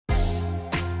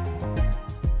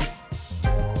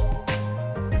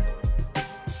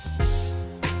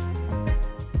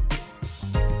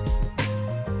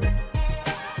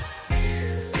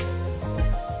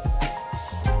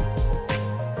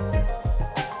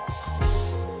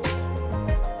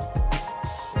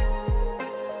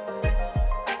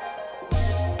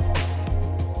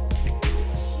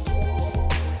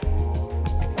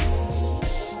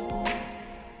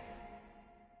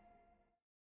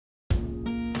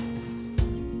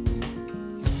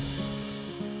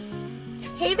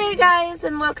Hey there guys,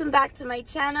 and welcome back to my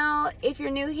channel. If you're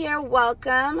new here,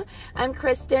 welcome. I'm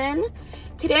Kristen.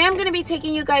 Today I'm going to be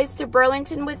taking you guys to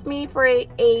Burlington with me for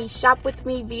a shop with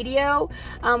me video.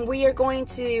 We are going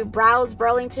to browse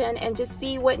Burlington and just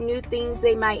see what new things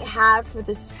they might have for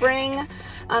the spring.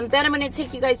 Then I'm going to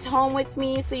take you guys home with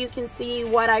me so you can see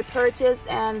what I purchased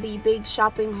and the big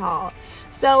shopping haul.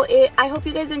 So I hope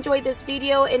you guys enjoyed this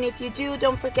video, and if you do,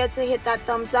 don't forget to hit that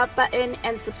thumbs up button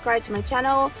and subscribe to my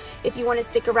channel if you want to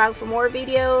stick around for more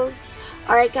videos.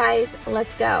 Alright guys,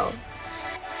 let's go.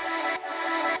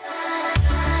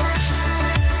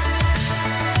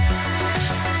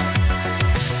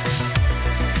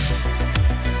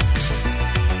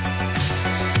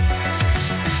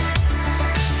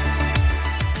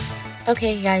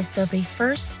 Okay guys, so the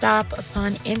first stop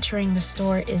upon entering the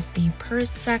store is the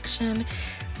purse section.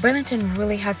 Burlington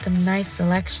really had some nice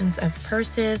selections of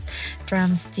purses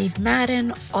from Steve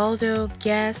Madden, Aldo,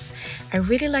 Guess. I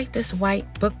really like this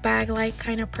white book bag like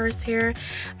kind of purse here.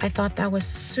 I thought that was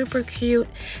super cute,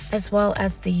 as well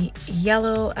as the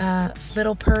yellow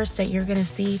little purse that you're gonna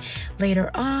see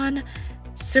later on.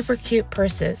 Super cute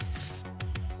purses.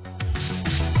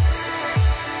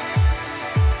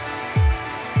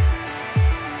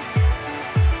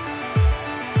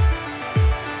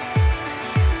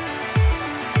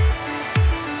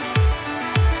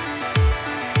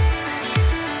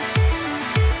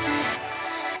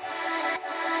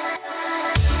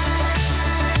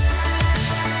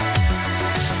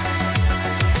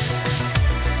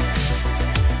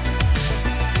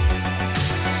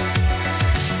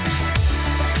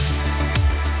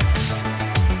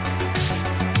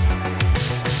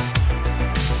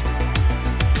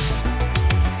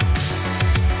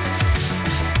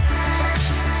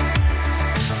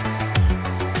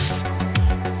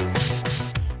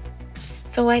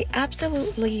 So I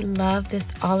absolutely love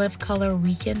this olive color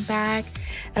weekend bag,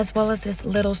 as well as this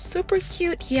little super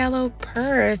cute yellow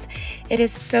purse. It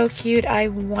is so cute. I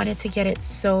wanted to get it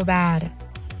so bad.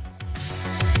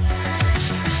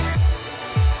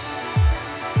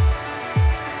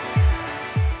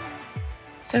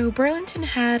 So Burlington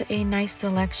had a nice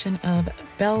selection of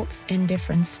belts in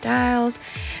different styles.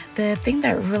 The thing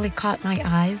that really caught my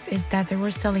eyes is that they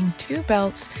were selling 2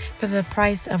 belts for the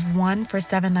price of 1 for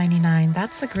 $7.99.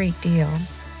 That's a great deal.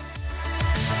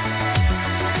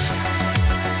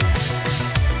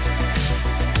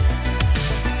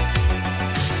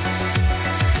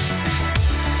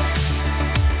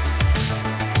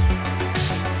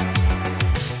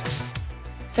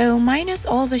 So minus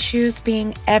all the shoes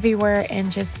being everywhere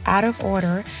and just out of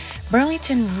order,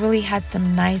 Burlington really had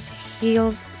some nice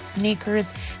heels,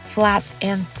 sneakers, flats,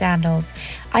 and sandals.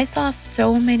 I saw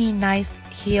so many nice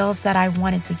heels that I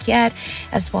wanted to get,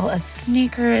 as well as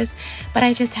sneakers, but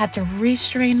I just had to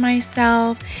restrain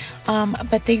myself.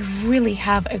 But they really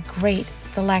have a great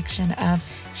selection of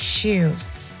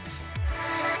shoes.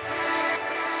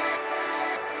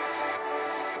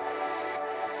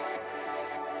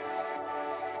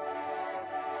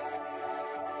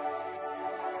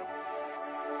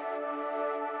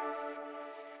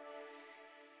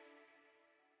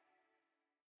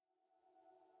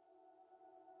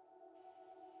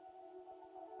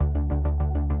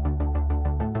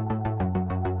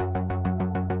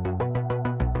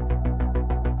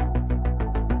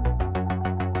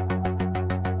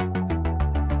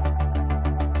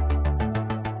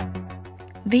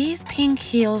 These pink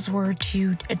heels were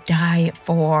to die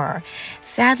for.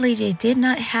 Sadly, they did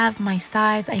not have my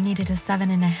size. I needed a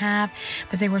 7.5,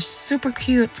 but they were super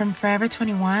cute from Forever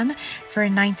 21 for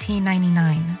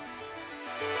 $19.99.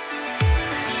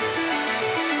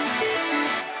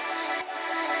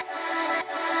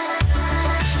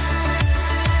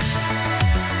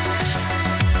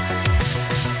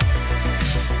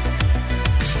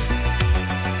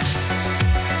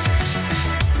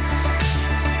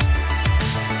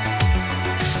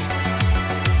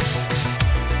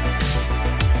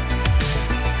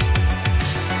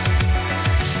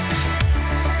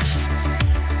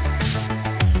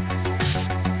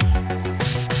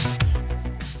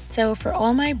 So for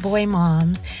all my boy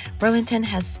moms, Burlington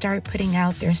has started putting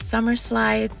out their summer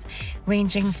slides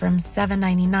ranging from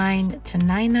 $7.99 to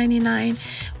 $9.99,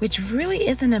 which really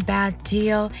isn't a bad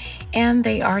deal, and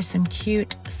they are some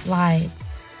cute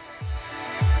slides.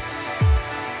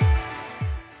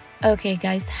 Okay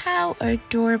guys, how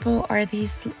adorable are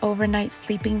these overnight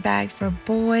sleeping bags for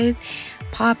boys?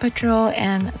 Paw Patrol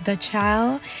and The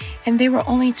Child, and they were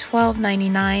only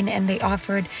 $12.99, and they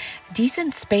offered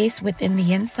decent space within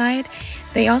the inside.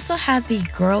 They also had the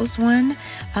girls one,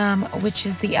 which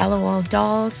is the LOL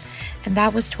dolls. and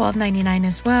that was $12.99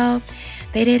 as well.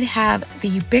 They did have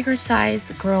the bigger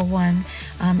sized girl one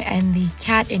and the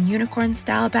cat and unicorn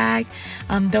style bag.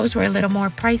 Those were a little more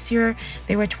pricier.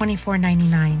 They were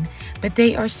 $24.99, but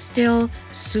they are still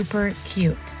super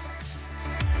cute.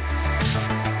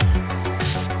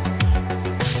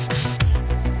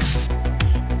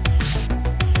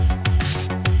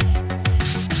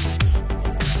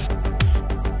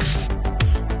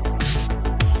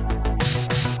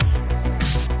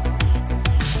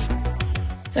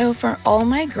 So for all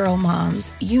my girl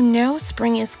moms, you know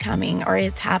spring is coming or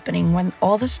it's happening when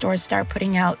all the stores start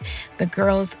putting out the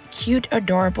girls' cute,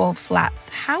 adorable flats.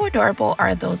 How adorable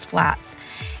are those flats?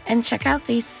 And check out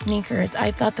these sneakers.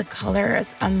 I thought the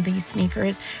colors on these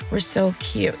sneakers were so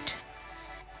cute.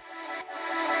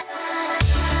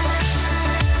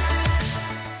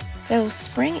 So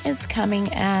spring is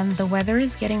coming and the weather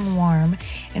is getting warm,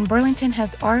 and Burlington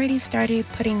has already started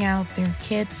putting out their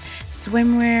kids'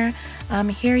 swimwear.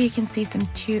 Here you can see some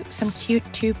cute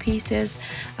two-pieces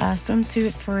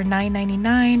swimsuit for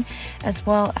 $9.99, as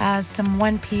well as some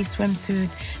one-piece swimsuit,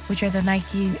 which are the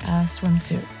Nike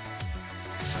swimsuits.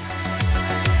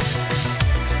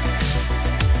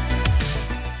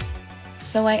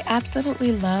 So I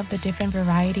absolutely love the different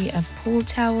variety of pool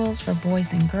towels for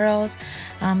boys and girls.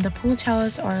 The pool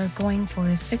towels are going for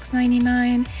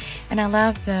 $6.99, and I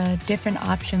love the different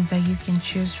options that you can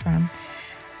choose from.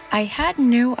 I had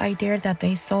no idea that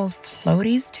they sold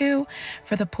floaties too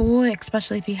for the pool,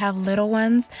 especially if you have little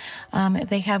ones.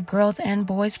 They have girls and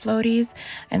boys floaties,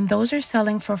 and those are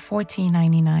selling for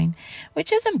 $14.99,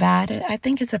 which isn't bad. I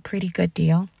think it's a pretty good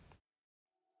deal.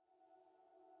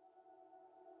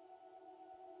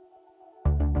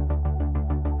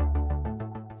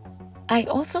 I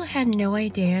also had no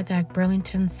idea that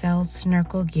Burlington sells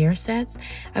snorkel gear sets.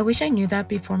 I wish I knew that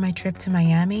before my trip to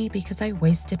Miami, because I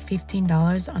wasted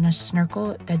 $15 on a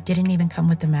snorkel that didn't even come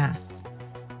with the mask.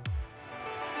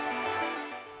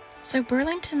 So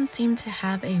Burlington seemed to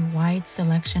have a wide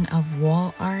selection of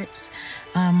wall arts,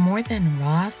 more than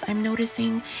Ross, I'm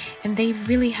noticing, and they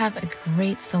really have a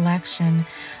great selection.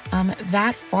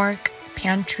 That fork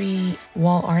pantry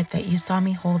wall art that you saw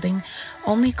me holding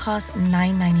only cost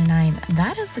 $9.99.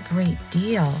 That is a great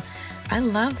deal. I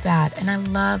love that, and I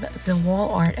love the wall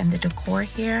art and the decor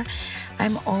here.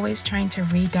 I'm always trying to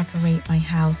redecorate my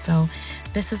house, so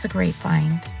this is a great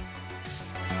find.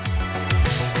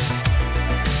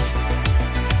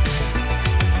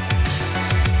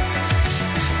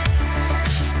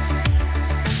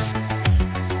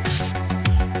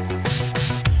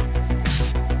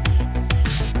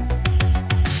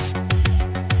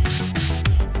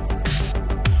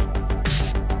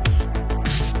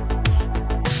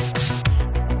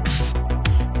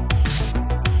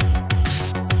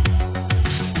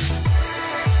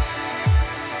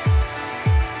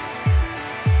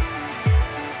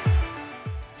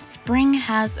 Spring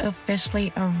has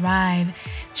officially arrived.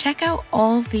 Check out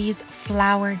all these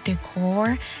flower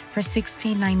decor for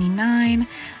 $16.99.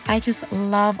 I just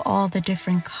love all the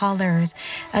different colors,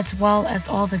 as well as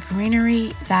all the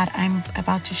greenery that I'm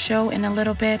about to show in a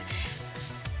little bit.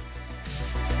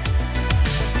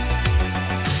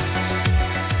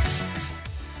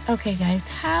 Okay guys,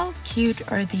 how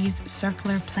cute are these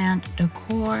circular plant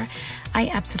decor? I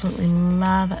absolutely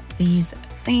love these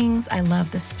things. I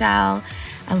love the style.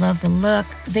 I love the look.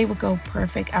 They would go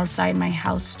perfect outside my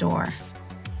house door.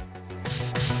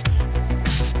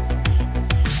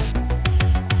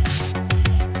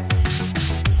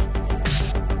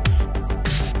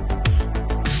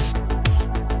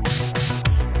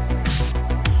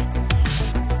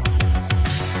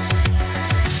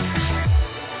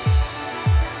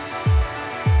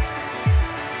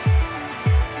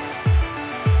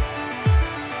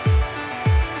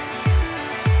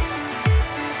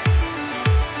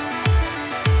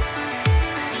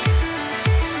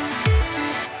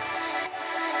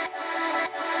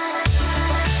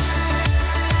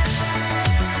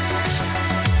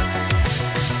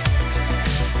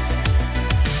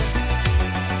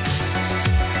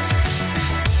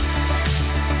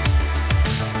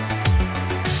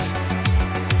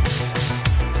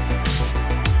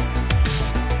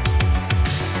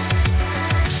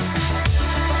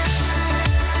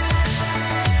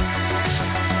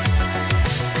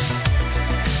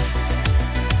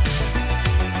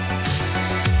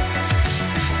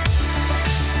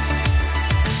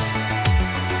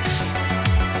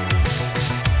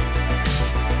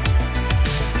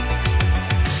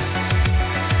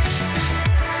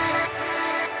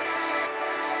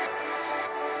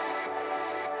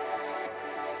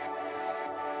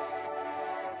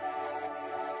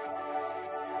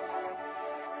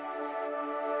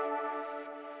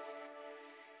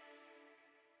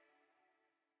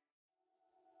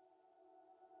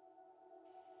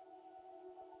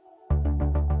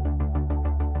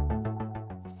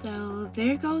 So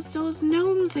there goes those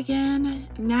gnomes again.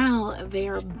 Now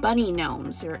they're bunny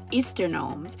gnomes or Easter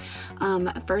gnomes.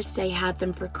 First they had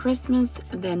them for Christmas,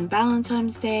 then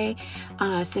Valentine's Day,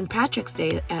 St. Patrick's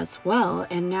Day as well,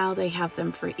 and now they have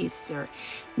them for Easter.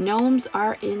 Gnomes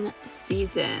are in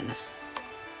season.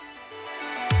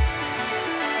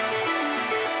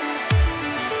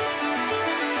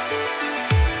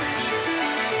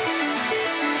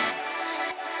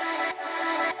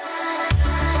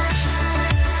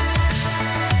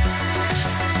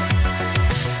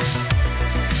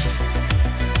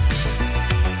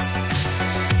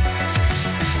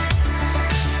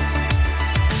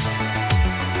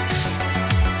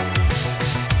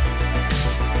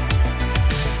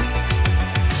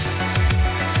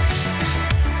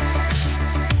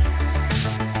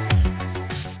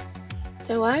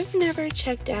 So I've never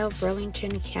checked out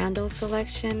Burlington candle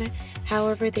selection.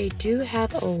 However, they do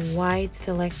have a wide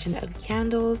selection of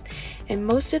candles and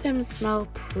most of them smell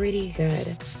pretty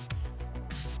good.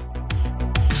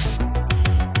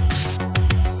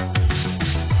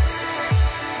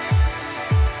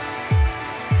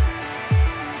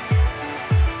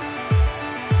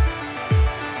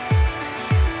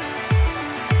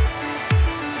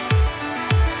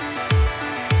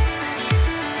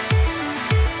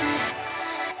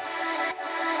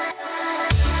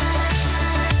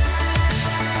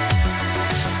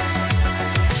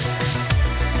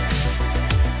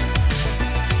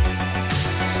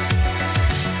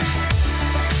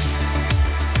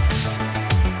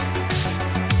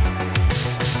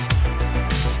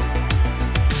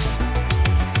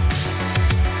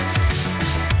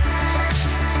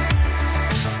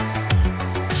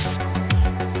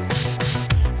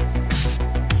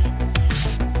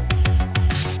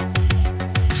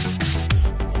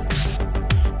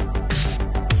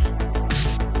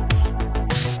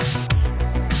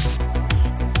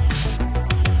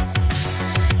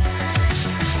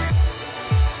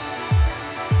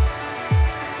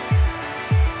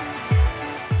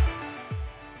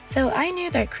 So I knew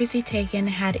that Chrissy Teigen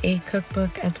had a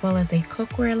cookbook as well as a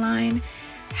cookware line.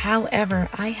 However,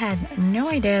 I had no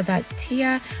idea that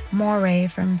Tia Moray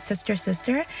from Sister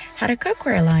Sister had a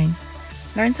cookware line.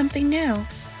 Learned something new.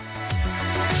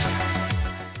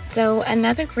 So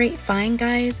another great find,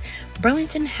 guys.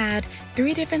 Burlington had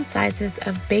 3 different sizes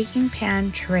of baking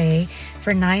pan tray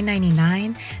for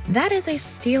 $9.99. That is a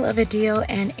steal of a deal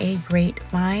and a great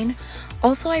find.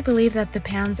 Also, I believe that the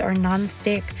pans are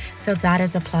non-stick, so that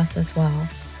is a plus as well.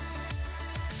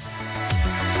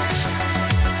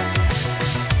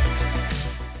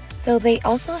 So they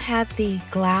also had the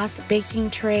glass baking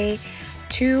tray,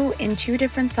 2 in 2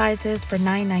 different sizes for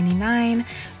 $9.99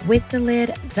 with the lid.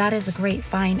 That is a great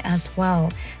find as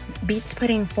well. Beats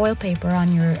putting foil paper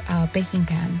on your baking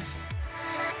pan.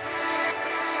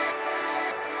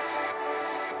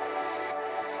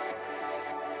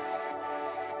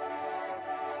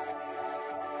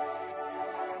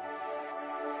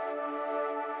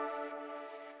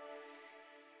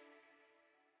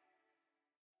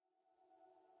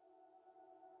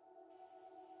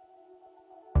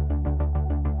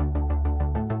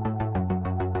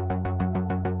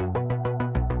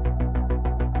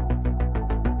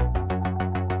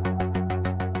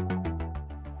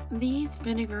 These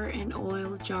vinegar and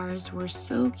oil jars were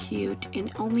so cute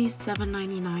and only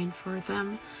 $7.99 for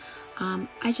them.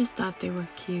 I just thought they were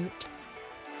cute.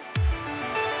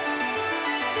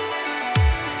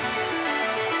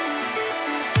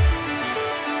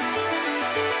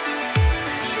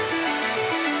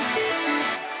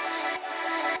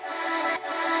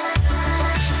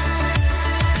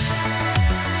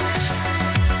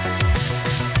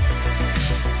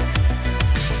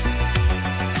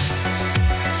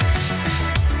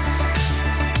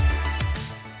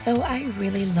 So I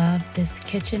really love this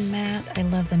kitchen mat. I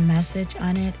love the message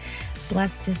on it.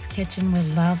 Bless this kitchen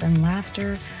with love and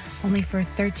laughter, only for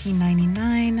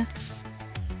 $13.99.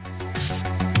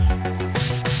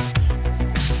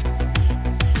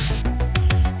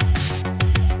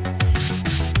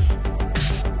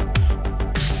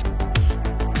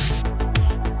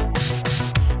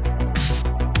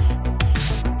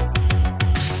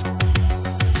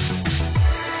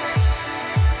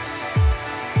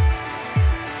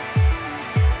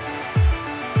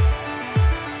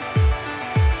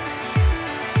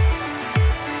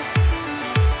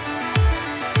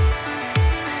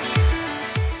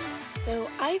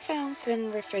 I found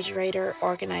some refrigerator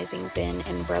organizing bin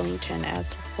in Burlington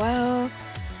as well,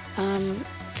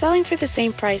 selling for the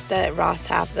same price that Ross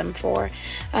have them for,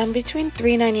 between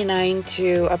 $3.99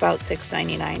 to about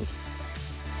 $6.99.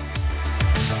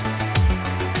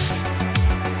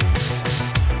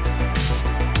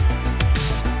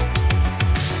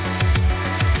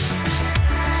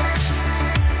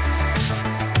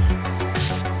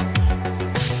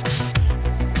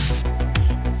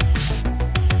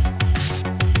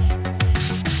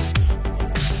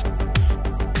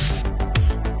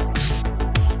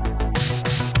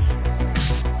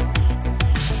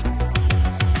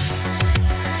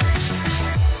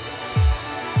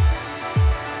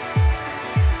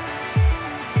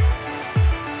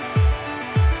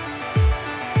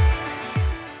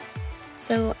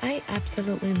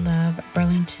 absolutely love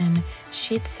Burlington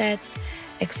sheet sets,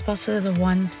 especially the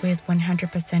ones with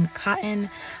 100% cotton.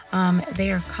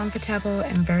 They are comfortable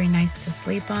and very nice to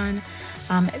sleep on.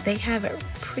 They have a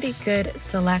pretty good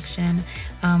selection,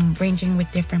 ranging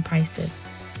with different prices.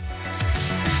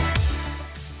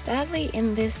 Sadly,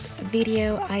 in this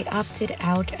video, I opted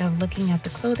out of looking at the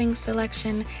clothing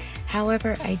selection.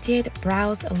 However, I did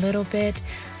browse a little bit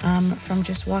from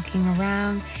just walking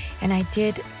around, and I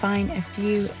did find a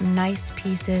few nice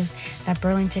pieces that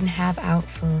Burlington have out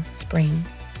for spring.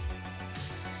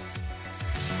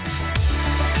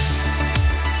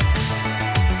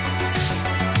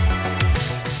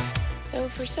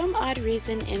 For some odd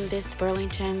reason in this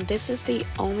Burlington, this is the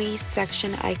only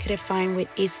section I could find with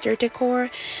Easter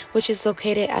decor, which is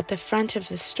located at the front of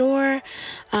the store.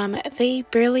 They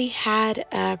barely had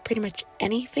pretty much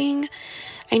anything.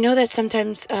 I know that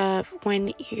sometimes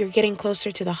when you're getting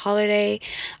closer to the holiday,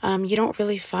 you don't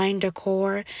really find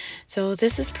decor. So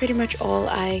this is pretty much all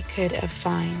I could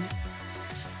find.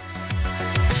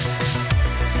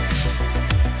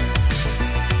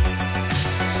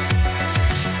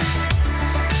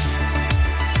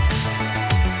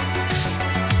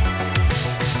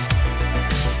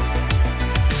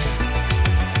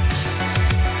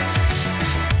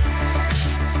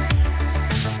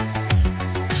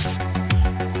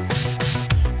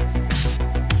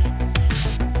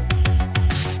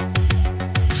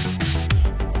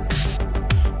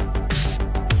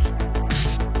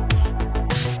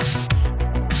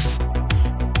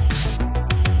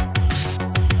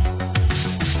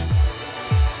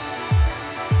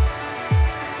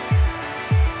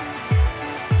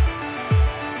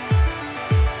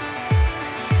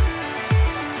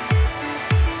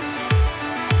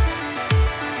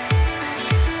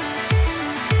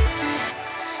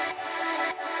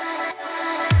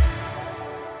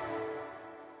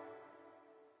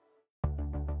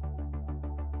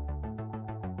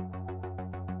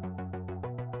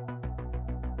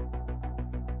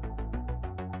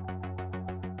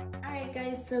 Alright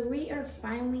guys, so we are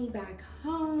finally back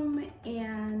home,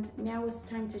 and now it's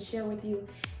time to share with you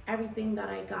everything that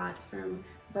I got from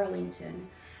Burlington.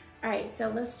 Alright, so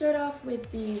let's start off with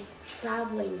these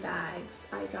traveling bags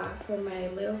I got for my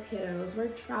little kiddos. We're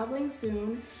traveling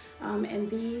soon, and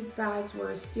these bags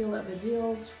were a steal of a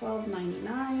deal,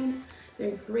 $12.99.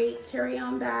 They're great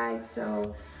carry-on bags,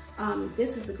 so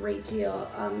this is a great deal.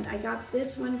 I got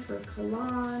this one for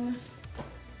Cologne,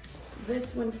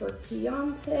 this one for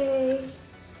Fiance,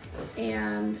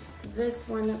 and this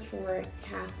one for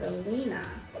Catalina.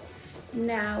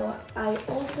 Now, I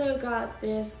also got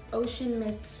this Ocean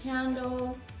Mist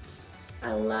candle.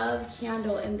 I love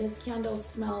candle, and this candle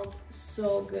smells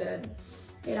so good.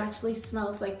 It actually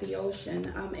smells like the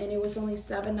ocean, and it was only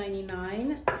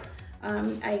 $7.99.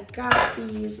 I got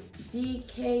these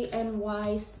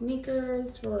DKNY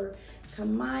sneakers for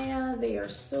Kamaya. They are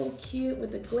so cute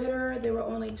with the glitter. They were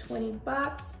only 20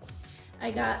 bucks.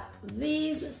 I got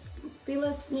these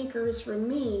Fila sneakers for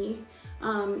me.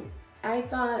 I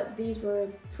thought these were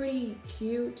pretty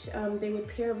cute. They would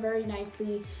pair very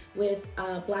nicely with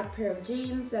a black pair of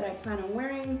jeans that I plan on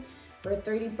wearing for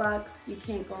 30 bucks. You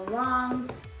can't go wrong.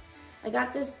 I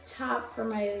got this top for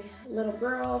my little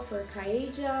girl for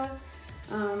Kaija.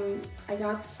 I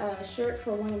got a shirt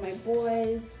for one of my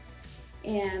boys.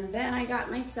 And then I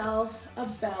got myself a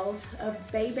belt, a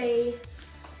Bday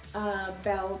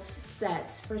belt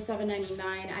set for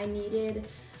 $7.99. I needed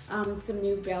some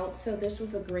new belts, so this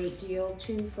was a great deal.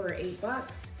 2 for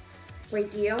 $8,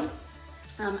 great deal.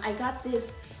 I got this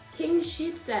king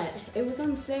sheet set. It was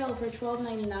on sale for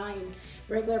 $12.99.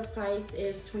 Regular price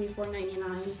is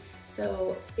 $24.99.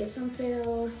 So it's on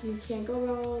sale, you can't go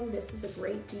wrong. This is a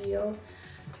great deal.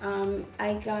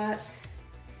 I got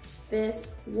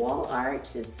this wall art,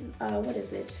 this, what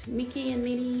is it? Mickey and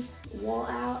Minnie wall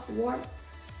art.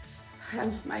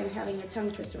 I'm having a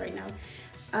tongue twister right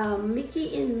now.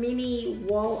 Mickey and Minnie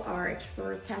wall art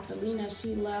for Catalina.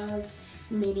 She loves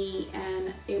Minnie,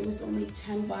 and it was only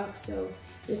 10 bucks, so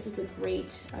this is a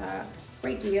great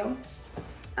deal.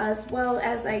 As well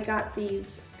as I got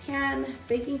these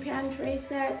baking pan tray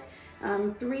set,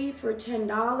 3 for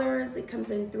 $10. It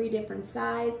comes in 3 different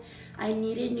sizes. I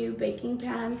needed new baking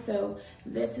pans, so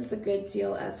this is a good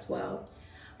deal as well.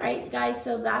 All right, guys,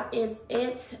 so that is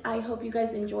it. I hope you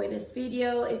guys enjoy this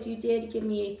video. If you did, give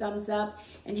me a thumbs up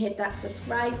and hit that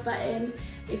subscribe button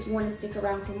if you want to stick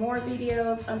around for more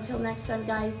videos. Until next time,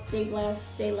 guys, stay blessed,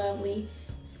 stay lovely,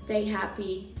 stay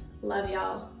happy. Love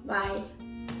y'all. Bye.